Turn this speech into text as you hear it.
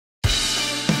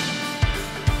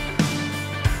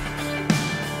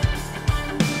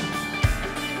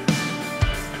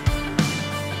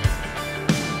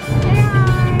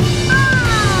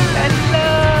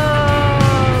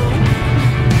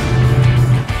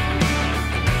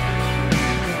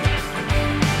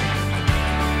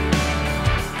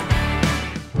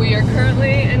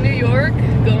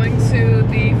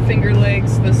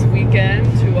Fingerlakes this weekend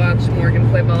to watch Morgan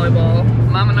play volleyball.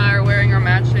 Mom and I are wearing our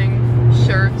matching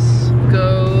shirts.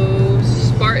 Go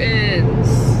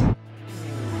Spartans!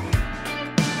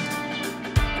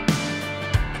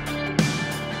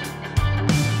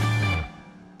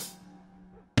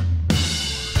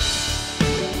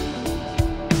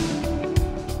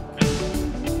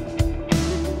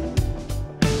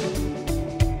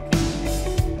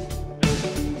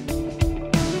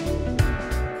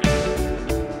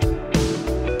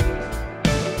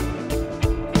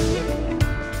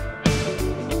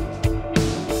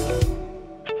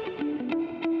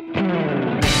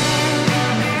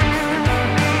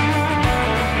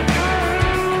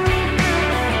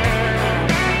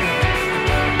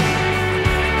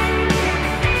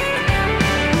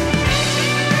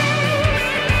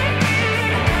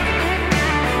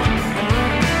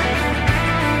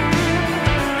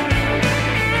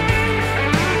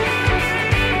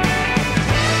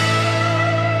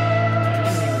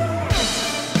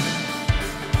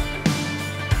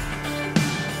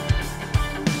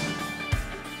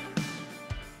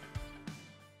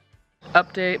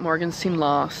 Update, Morgan's team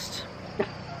lost.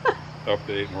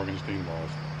 Update, Morgan's team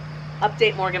lost.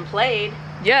 Update, Morgan played.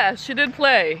 Yeah, she did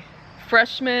play.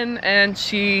 Freshman, and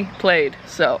she played,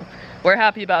 so we're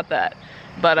happy about that.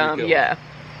 But yeah.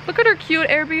 Look at her cute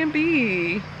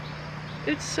Airbnb.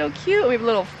 It's so cute. We have a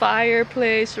little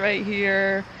fireplace right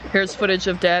here. Here's footage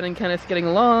of Dad and Kenneth getting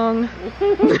along.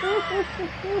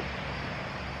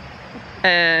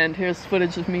 And here's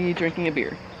footage of me drinking a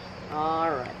beer.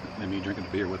 Alright. And me drinking a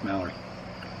beer with Mallory.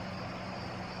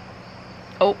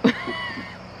 Oh.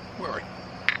 Where are you?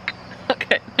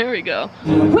 Okay, there we go.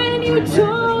 When you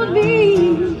told me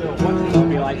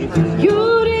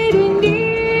you didn't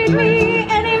need me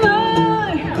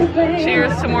anymore.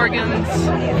 Cheers to Morgan's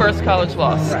first college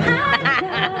loss. They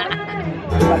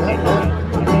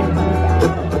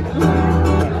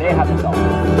have the dog.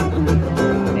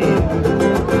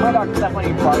 My dog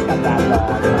definitely bark at that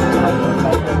dog.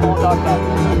 The small dog that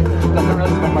doesn't really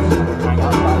spend much time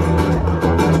outside.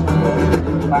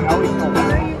 I always feel bad.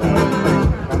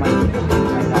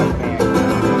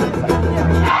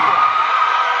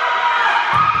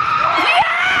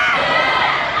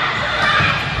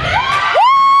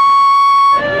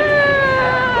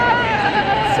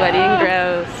 Sweaty and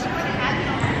gross.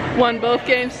 Won both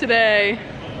games today.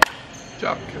 Good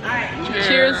job.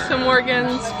 Cheers to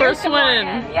Morgan's first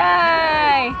win.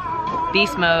 Yay!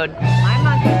 Beast mode. My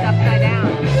monkey's upside down.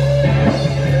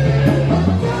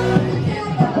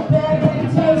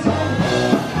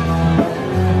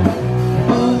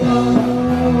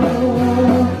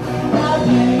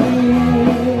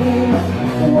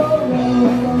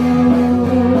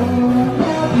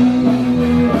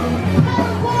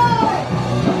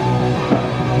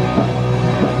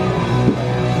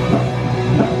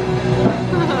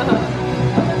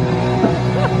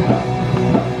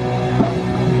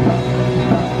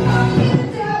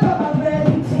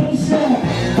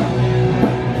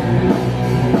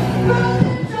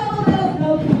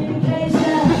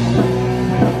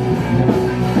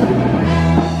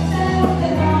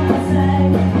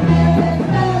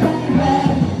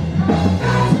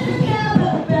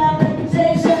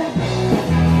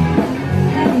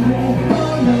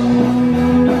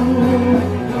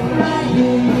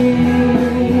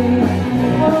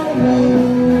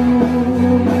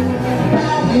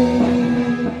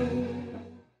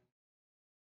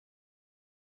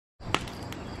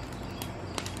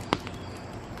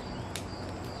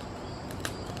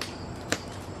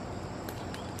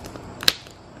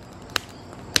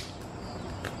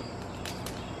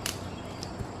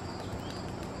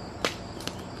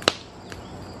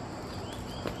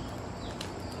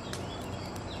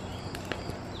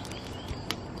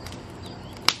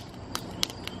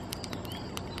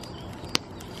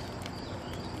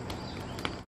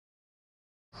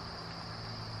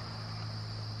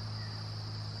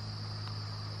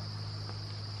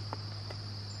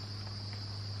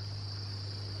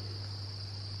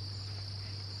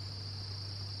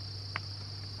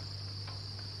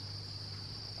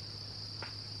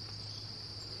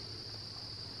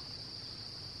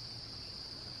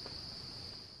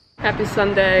 Happy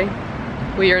Sunday.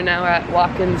 We are now at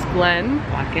Watkins Glen.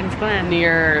 Watkins Glen.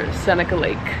 Near Seneca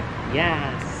Lake.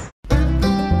 Yes.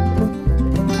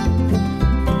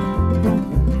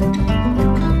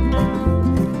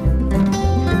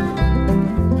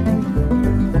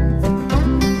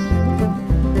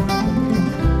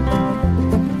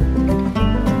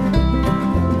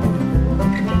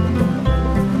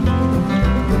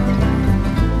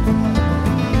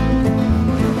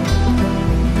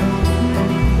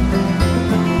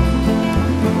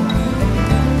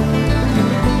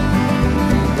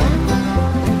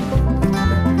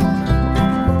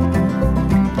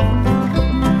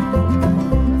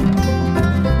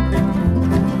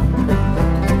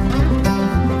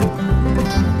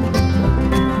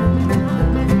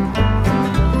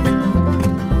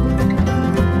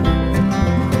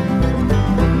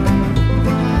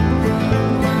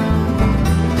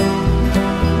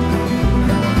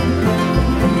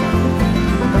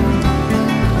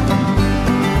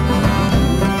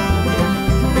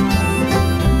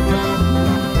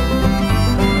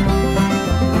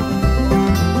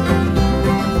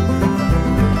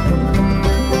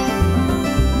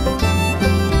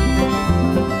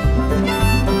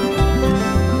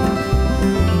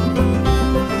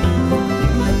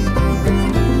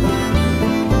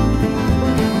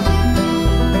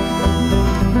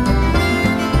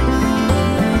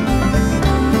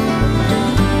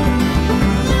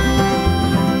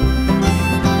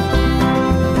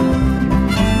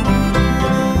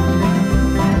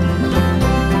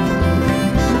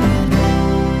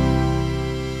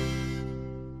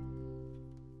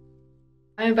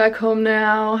 flying back home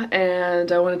now, and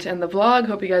I wanted to end the vlog.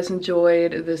 Hope you guys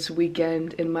enjoyed this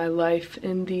weekend in my life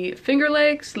in the Finger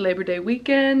Lakes, Labor Day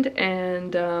weekend,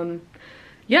 and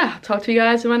yeah, talk to you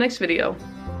guys in my next video.